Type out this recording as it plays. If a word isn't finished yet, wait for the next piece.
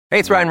Hey,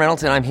 it's Ryan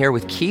Reynolds, and I'm here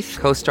with Keith,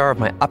 co-star of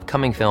my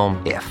upcoming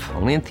film, If,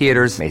 only in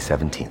theaters May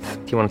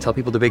 17th. Do you want to tell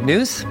people the big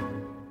news?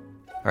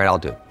 All right, I'll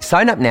do it.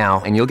 Sign up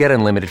now and you'll get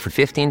unlimited for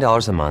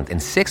 $15 a month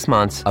and 6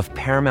 months of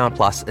Paramount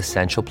Plus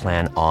Essential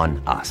Plan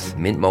on us.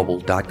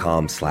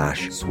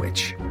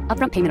 MintMobile.com/switch.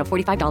 Upfront payment of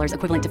 $45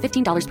 equivalent to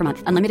 $15 per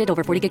month. Unlimited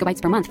over 40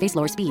 gigabytes per month. Face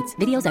lower speeds.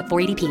 Videos at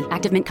 480p.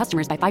 Active Mint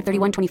customers by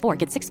 531.24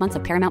 get 6 months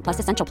of Paramount Plus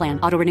Essential Plan.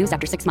 Auto renews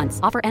after 6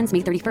 months. Offer ends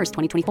May 31st,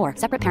 2024.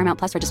 Separate Paramount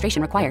Plus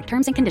registration required.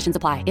 Terms and conditions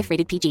apply if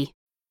rated PG.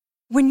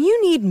 When you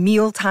need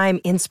mealtime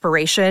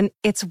inspiration,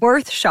 it's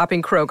worth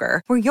shopping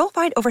Kroger, where you'll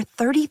find over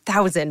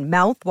 30,000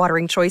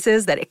 mouth-watering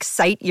choices that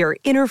excite your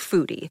inner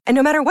foodie. And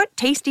no matter what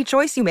tasty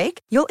choice you make,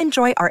 you'll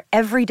enjoy our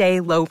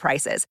everyday low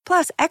prices,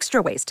 plus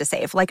extra ways to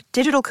save, like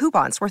digital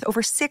coupons worth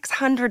over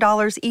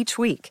 $600 each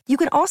week. You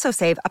can also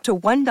save up to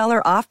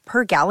 $1 off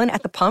per gallon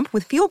at the pump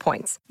with fuel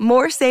points.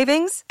 More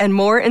savings and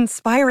more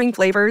inspiring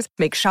flavors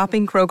make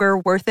shopping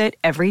Kroger worth it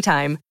every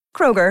time.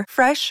 Kroger,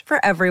 fresh for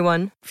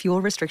everyone.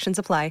 Fuel restrictions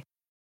apply.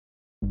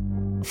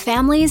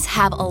 Families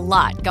have a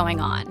lot going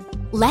on.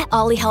 Let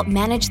Ollie help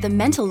manage the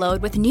mental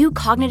load with new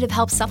cognitive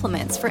help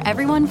supplements for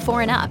everyone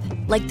 4 and up,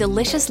 like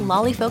delicious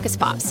Lolly Focus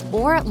Pops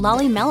or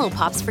Lolly Mellow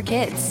Pops for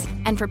kids.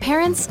 And for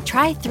parents,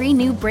 try 3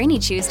 new Brainy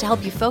Chews to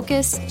help you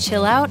focus,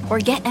 chill out, or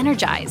get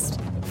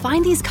energized.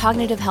 Find these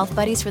cognitive health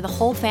buddies for the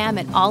whole fam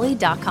at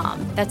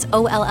ollie.com. That's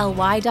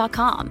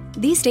OLLY.com.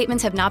 These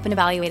statements have not been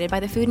evaluated by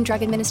the Food and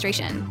Drug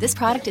Administration. This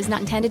product is not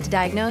intended to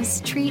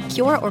diagnose, treat,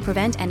 cure, or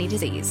prevent any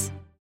disease.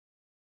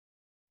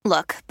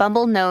 Look,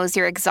 Bumble knows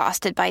you're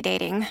exhausted by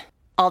dating.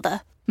 All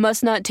the,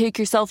 must not take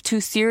yourself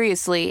too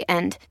seriously,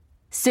 and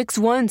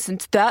 6'1"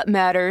 since that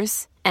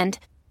matters. And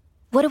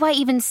what do I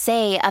even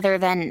say other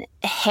than,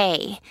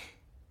 hey?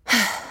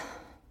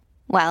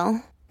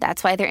 Well,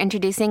 that's why they're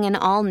introducing an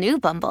all-new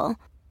Bumble,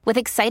 with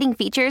exciting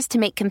features to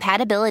make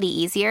compatibility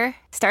easier,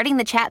 starting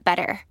the chat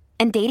better,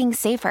 and dating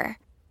safer.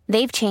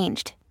 They've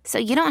changed, so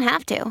you don't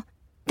have to.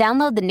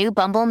 Download the new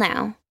Bumble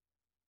now.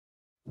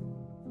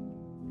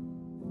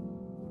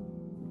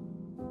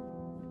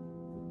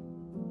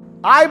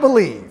 I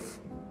believe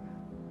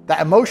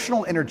that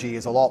emotional energy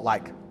is a lot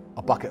like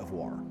a bucket of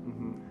water.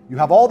 Mm-hmm. You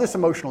have all this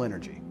emotional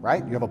energy,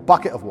 right? You have a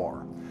bucket of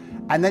water.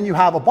 And then you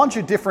have a bunch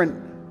of different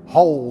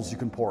holes you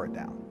can pour it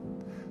down.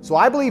 So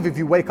I believe if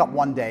you wake up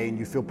one day and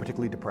you feel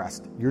particularly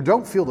depressed, you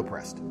don't feel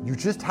depressed. You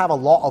just have a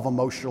lot of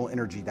emotional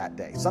energy that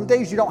day. Some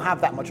days you don't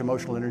have that much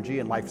emotional energy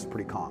and life is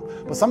pretty calm.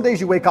 But some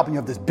days you wake up and you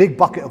have this big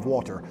bucket of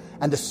water.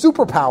 And the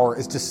superpower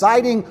is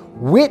deciding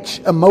which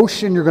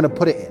emotion you're going to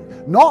put it in.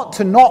 Not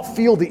to not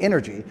feel the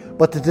energy,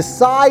 but to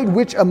decide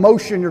which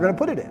emotion you're going to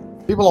put it in.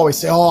 People always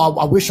say, oh,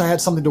 I wish I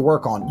had something to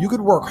work on. You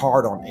could work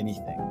hard on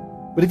anything.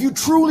 But if you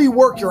truly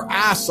work your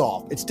ass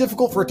off, it's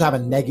difficult for it to have a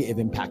negative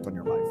impact on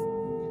your life.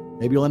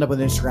 Maybe you'll end up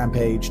with an Instagram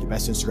page, the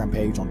best Instagram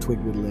page on twig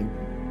whittling.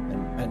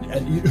 And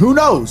who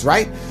knows,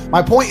 right?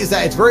 My point is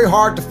that it's very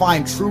hard to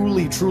find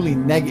truly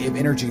negative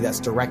energy that's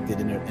directed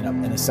in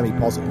a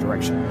semi-positive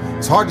direction.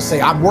 It's hard to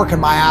say, I'm working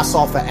my ass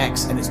off at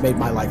X and it's made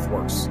my life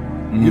worse.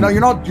 You know,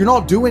 you're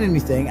not doing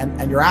anything,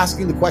 and you're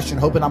asking the question,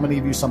 hoping I'm going to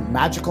give you some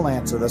magical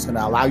answer that's going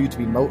to allow you to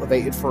be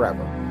motivated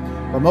forever.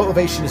 But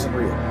motivation isn't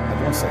real.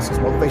 Everyone says this.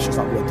 Motivation is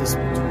not real.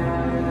 Discipline is real.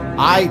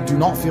 I do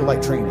not feel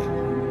like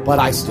training, but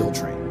I still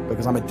train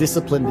because I'm a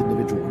disciplined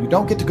individual. You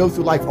don't get to go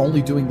through life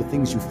only doing the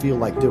things you feel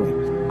like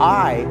doing.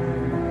 I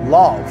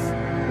love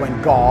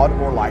when God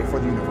or life or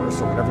the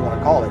universe or whatever you want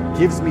to call it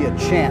gives me a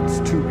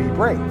chance to be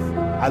brave.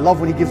 I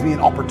love when he gives me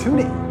an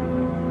opportunity.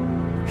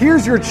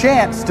 Here's your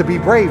chance to be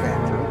brave,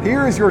 Andrew.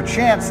 Here is your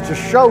chance to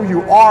show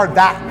you are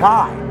that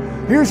guy.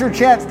 Here's your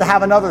chance to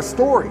have another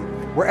story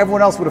where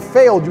everyone else would have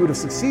failed, you would have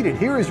succeeded.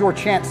 Here is your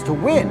chance to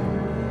win.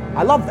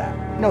 I love that.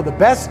 You know, the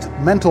best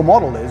mental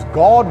model is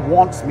God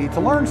wants me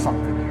to learn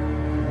something here.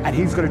 And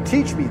he's going to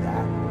teach me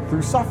that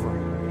through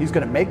suffering. He's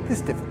going to make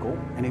this difficult,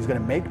 and he's going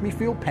to make me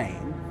feel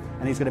pain,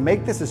 and he's going to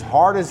make this as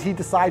hard as he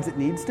decides it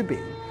needs to be,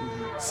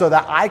 so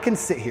that I can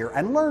sit here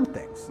and learn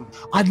things.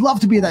 I'd love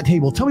to be at that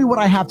table. Tell me what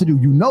I have to do.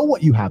 You know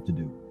what you have to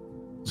do.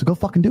 So go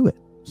fucking do it.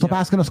 Stop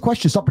asking us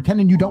questions. Stop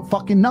pretending you don't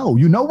fucking know.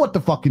 You know what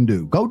to fucking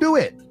do. Go do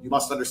it. You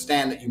must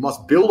understand that you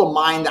must build a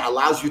mind that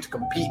allows you to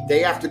compete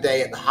day after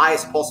day at the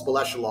highest possible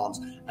echelons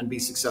and be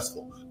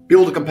successful.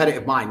 Build a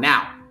competitive mind.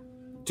 Now,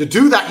 to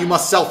do that, you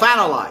must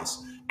self-analyze.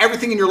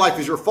 Everything in your life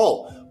is your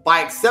fault.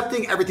 By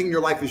accepting everything in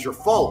your life is your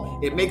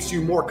fault, it makes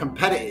you more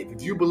competitive.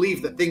 If you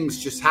believe that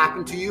things just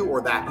happen to you or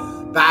that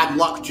bad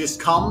luck just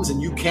comes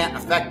and you can't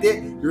affect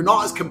it, you're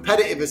not as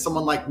competitive as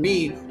someone like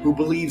me who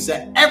believes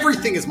that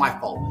everything is my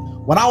fault.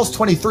 When I was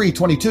 23,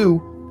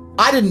 22,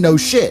 I didn't know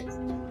shit.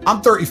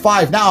 I'm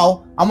 35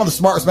 now. I'm one of the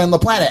smartest men on the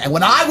planet. And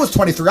when I was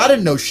 23, I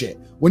didn't know shit.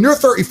 When you're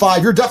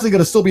 35, you're definitely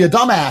going to still be a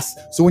dumbass.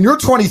 So when you're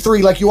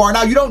 23 like you are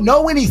now, you don't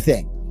know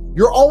anything.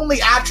 Your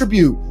only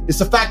attribute is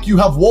the fact you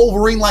have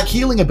Wolverine-like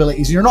healing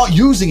abilities and you're not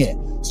using it.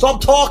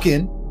 Stop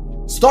talking,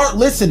 start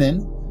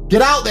listening,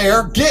 get out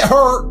there, get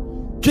hurt,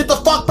 get the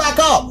fuck back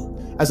up.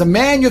 As a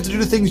man, you have to do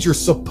the things you're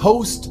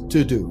supposed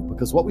to do,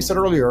 because what we said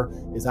earlier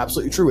is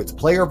absolutely true. It's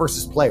player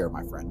versus player,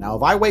 my friend. Now,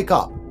 if I wake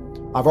up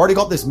I've already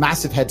got this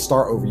massive head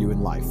start over you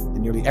in life,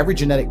 in nearly every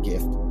genetic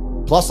gift,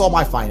 plus all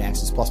my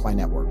finances, plus my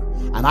network.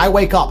 And I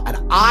wake up and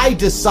I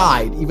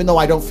decide, even though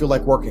I don't feel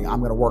like working, I'm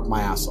going to work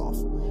my ass off.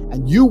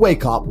 And you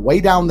wake up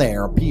way down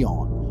there, a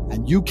peon,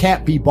 and you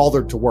can't be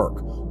bothered to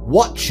work.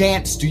 What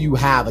chance do you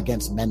have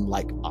against men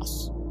like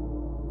us?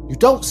 You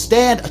don't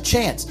stand a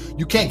chance.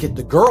 You can't get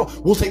the girl.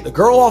 We'll take the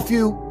girl off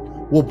you.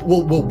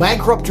 We'll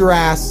bankrupt your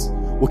ass.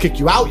 We'll kick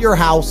you out your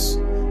house.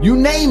 You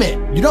name it.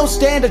 You don't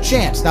stand a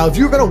chance. Now, if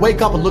you're going to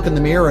wake up and look in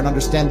the mirror and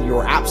understand that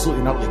you're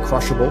absolutely not utterly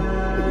crushable,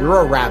 that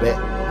you're a rabbit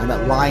and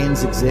that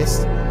lions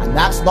exist, and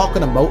that's not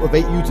going to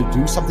motivate you to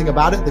do something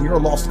about it, then you're a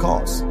lost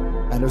cause.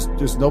 And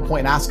there's no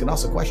point in asking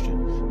us a question.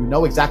 You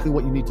know exactly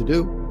what you need to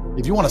do.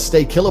 If you want to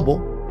stay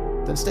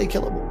killable, then stay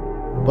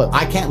killable. But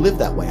I can't live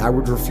that way. I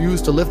would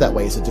refuse to live that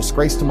way. It's a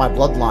disgrace to my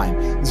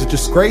bloodline. It's a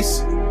disgrace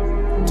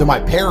to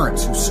my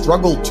parents who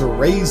struggled to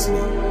raise me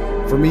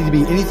for me to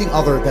be anything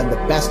other than the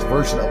best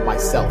version of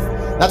myself.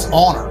 That's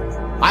honor.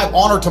 I have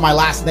honor to my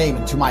last name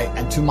and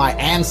to my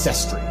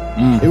ancestry.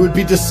 It would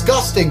be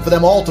disgusting for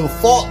them all to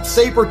have fought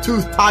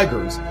saber-toothed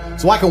tigers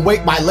so I can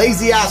wake my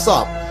lazy ass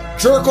up,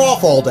 jerk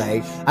off all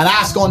day, and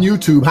ask on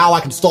YouTube how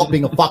I can stop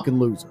being a fucking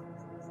loser.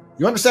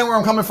 You understand where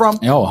I'm coming from?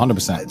 Oh,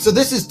 100%. So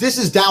this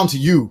is down to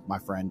you, my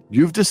friend.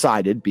 You've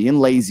decided being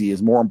lazy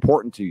is more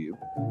important to you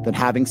than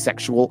having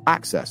sexual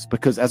access.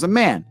 Because as a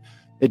man,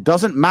 it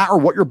doesn't matter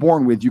what you're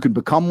born with. You can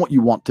become what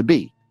you want to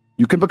be.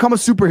 You can become a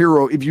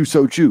superhero if you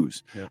so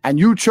choose. Yep. And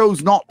you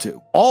chose not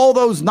to. All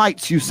those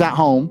nights you sat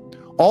home,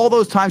 all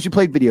those times you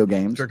played video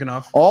games, jerking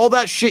off, all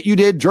that shit you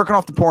did, jerking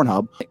off to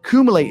Pornhub,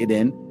 accumulated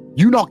in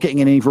you not getting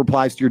any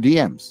replies to your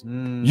DMs.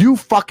 You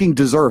fucking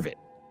deserve it.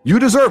 You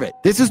deserve it.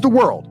 This is the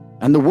world.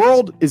 And the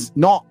world is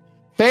not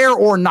fair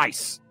or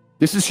nice.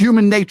 This is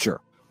human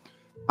nature.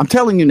 I'm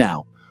telling you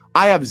now,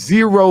 I have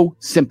zero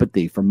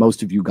sympathy for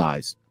most of you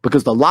guys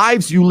because the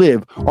lives you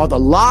live are the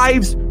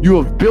lives you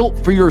have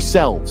built for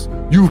yourselves.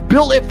 You've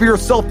built it for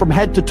yourself from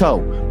head to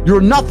toe.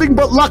 You're nothing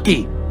but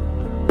lucky.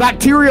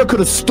 Bacteria could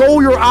have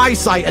stole your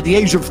eyesight at the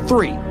age of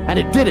 3, and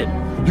it didn't.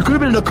 You could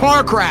have been in a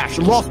car crash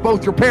and lost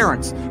both your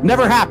parents.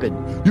 Never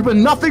happened. You've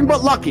been nothing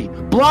but lucky.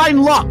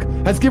 Blind luck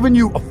has given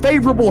you a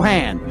favorable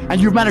hand, and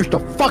you've managed to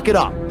fuck it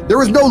up.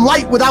 There is no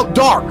light without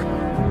dark.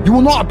 You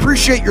will not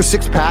appreciate your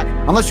six-pack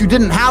unless you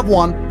didn't have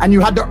one and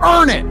you had to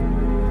earn it.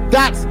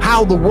 That's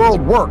how the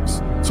world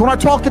works. So when I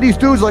talk to these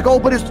dudes like, oh,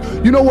 but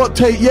it's, you know what,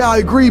 Tate, yeah, I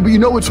agree, but you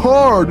know, it's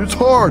hard. It's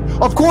hard.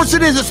 Of course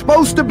it is. It's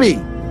supposed to be.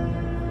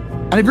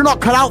 And if you're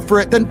not cut out for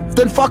it,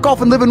 then fuck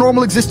off and live a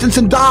normal existence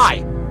and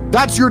die.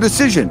 That's your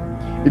decision.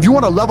 If you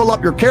want to level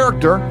up your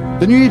character,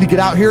 then you need to get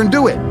out here and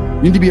do it.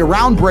 You need to be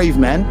around brave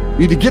men. You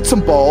need to get some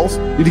balls.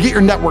 You need to get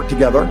your network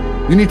together.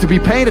 You need to be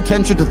paying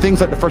attention to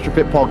things like the Fresher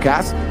Fit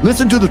podcast.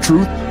 Listen to the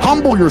truth.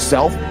 Humble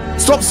yourself.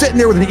 Stop sitting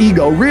there with an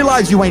ego.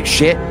 Realize you ain't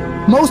shit.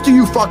 Most of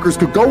you fuckers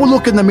could go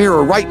look in the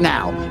mirror right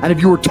now, and if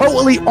you were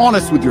totally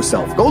honest with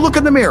yourself, go look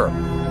in the mirror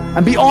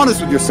and be honest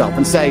with yourself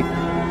and say,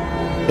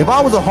 if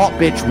I was a hot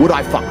bitch, would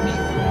I fuck me?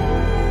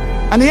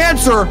 And the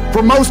answer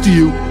for most of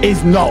you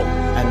is no.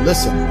 And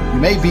listen, you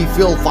may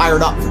feel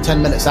fired up for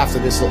 10 minutes after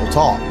this little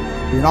talk.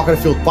 But you're not going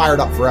to feel fired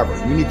up forever.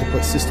 You need to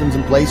put systems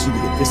in place. You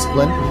need to get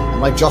discipline.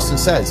 And like Justin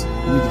says,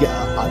 you need to get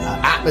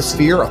an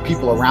atmosphere of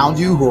people around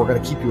you who are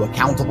going to keep you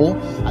accountable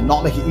and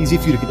not make it easy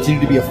for you to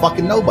continue to be a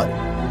fucking nobody.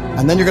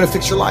 And then you're going to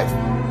fix your life.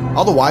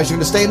 Otherwise, you're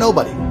going to stay a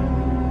nobody.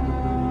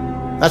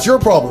 That's your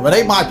problem. It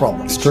ain't my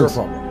problem. It's your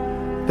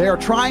problem. They are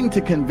trying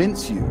to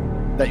convince you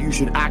that you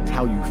should act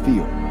how you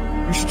feel.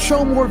 You should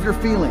show more of your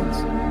feelings.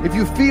 If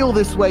you feel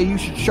this way, you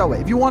should show it.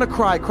 If you want to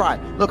cry, cry.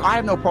 Look, I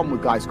have no problem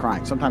with guys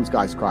crying. Sometimes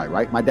guys cry,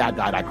 right? My dad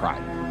died, I cried.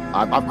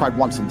 I've cried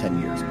once in 10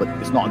 years, but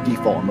it's not a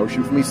default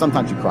emotion for me.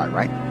 Sometimes you cry,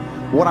 right?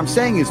 But what I'm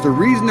saying is the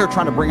reason they're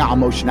trying to bring out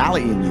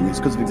emotionality in you is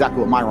because of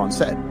exactly what Myron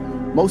said.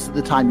 Most of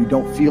the time, you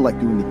don't feel like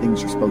doing the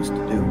things you're supposed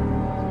to do.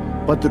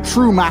 But the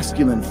true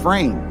masculine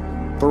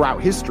frame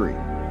throughout history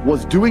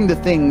was doing the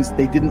things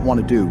they didn't want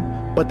to do,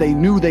 but they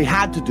knew they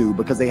had to do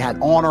because they had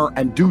honor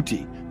and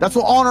duty. That's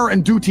what honor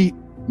and duty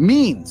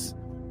means.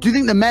 Do you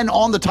think the men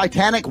on the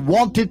Titanic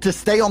wanted to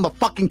stay on the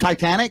fucking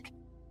Titanic?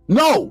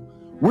 No,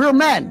 we're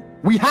men.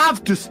 We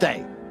have to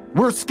stay.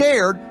 We're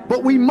scared,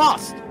 but we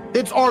must.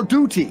 It's our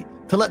duty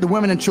to let the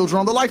women and children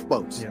on the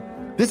lifeboats. Yeah.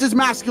 This is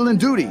masculine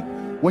duty.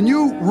 When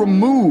you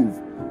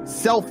remove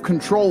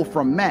self-control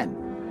from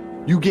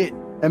men, you get,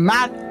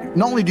 not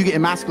only do you get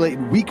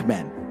emasculated weak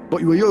men,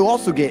 but what you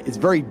also get is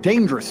very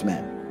dangerous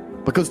men.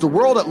 Because the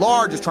world at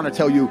large is trying to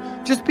tell you,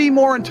 just be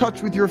more in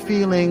touch with your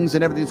feelings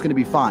and everything's going to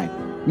be fine.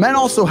 Men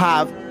also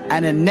have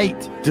an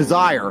innate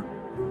desire,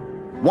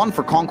 one,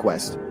 for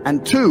conquest,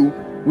 and two,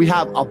 we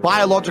have a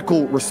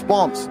biological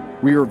response.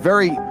 We are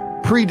very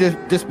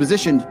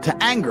predispositioned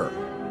to anger.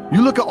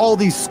 You look at all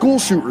these school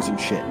shooters and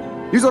shit.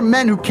 These are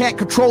men who can't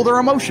control their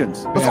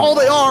emotions. That's all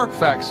they are.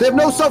 Facts. They have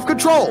no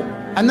self-control.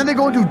 And then they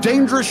go and do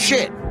dangerous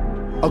shit.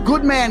 A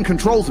good man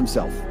controls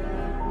himself.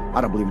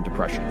 I don't believe in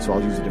depression, so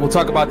I'll use it. We'll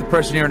talk about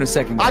depression here in a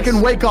second, guys. I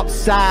can wake up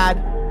sad.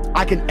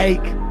 I can ache.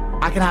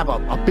 I can have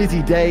a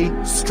busy day,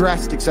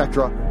 stressed,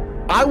 etc.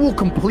 I will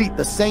complete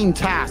the same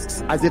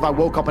tasks as if I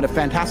woke up in a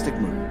fantastic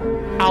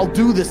mood. I'll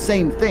do the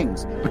same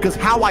things because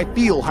how I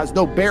feel has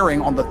no bearing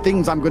on the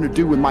things I'm going to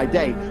do in my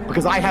day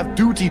because I have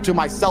duty to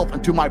myself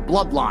and to my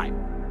bloodline.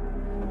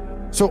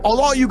 So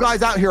all you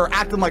guys out here are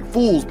acting like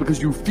fools because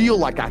you feel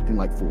like acting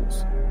like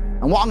fools.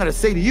 And what I'm going to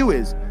say to you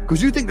is,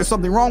 because you think there's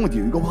something wrong with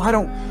you, you go,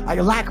 well, I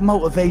lack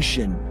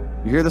motivation.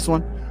 You hear this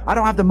one? I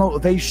don't have the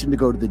motivation to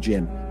go to the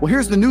gym. Well,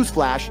 here's the news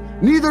flash.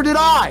 Neither did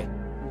I.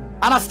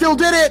 And I still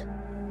did it.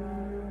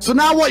 So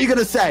now what are you going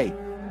to say?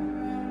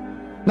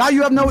 Now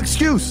you have no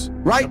excuse,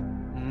 right?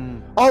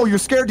 Oh, you're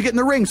scared to get in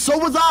the ring. So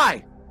was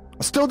I.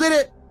 I still did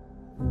it.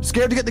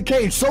 Scared to get in the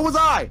cage. So was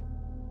I.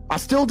 I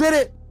still did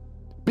it.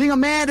 Being a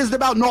man isn't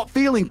about not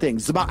feeling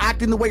things. It's about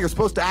acting the way you're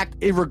supposed to act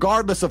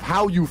regardless of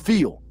how you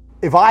feel.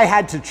 If I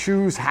had to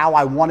choose how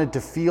I wanted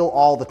to feel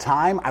all the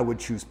time, I would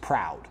choose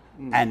proud.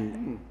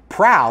 And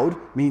proud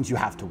means you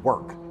have to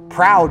work.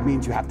 Proud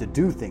means you have to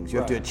do things. You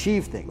have to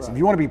achieve things. If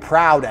you want to be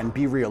proud and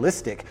be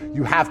realistic,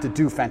 you have to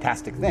do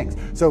fantastic things.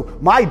 So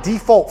my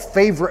default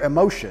favorite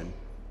emotion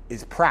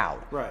is proud.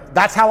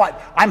 That's how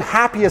I'm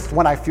happiest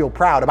when I feel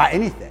proud about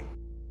anything.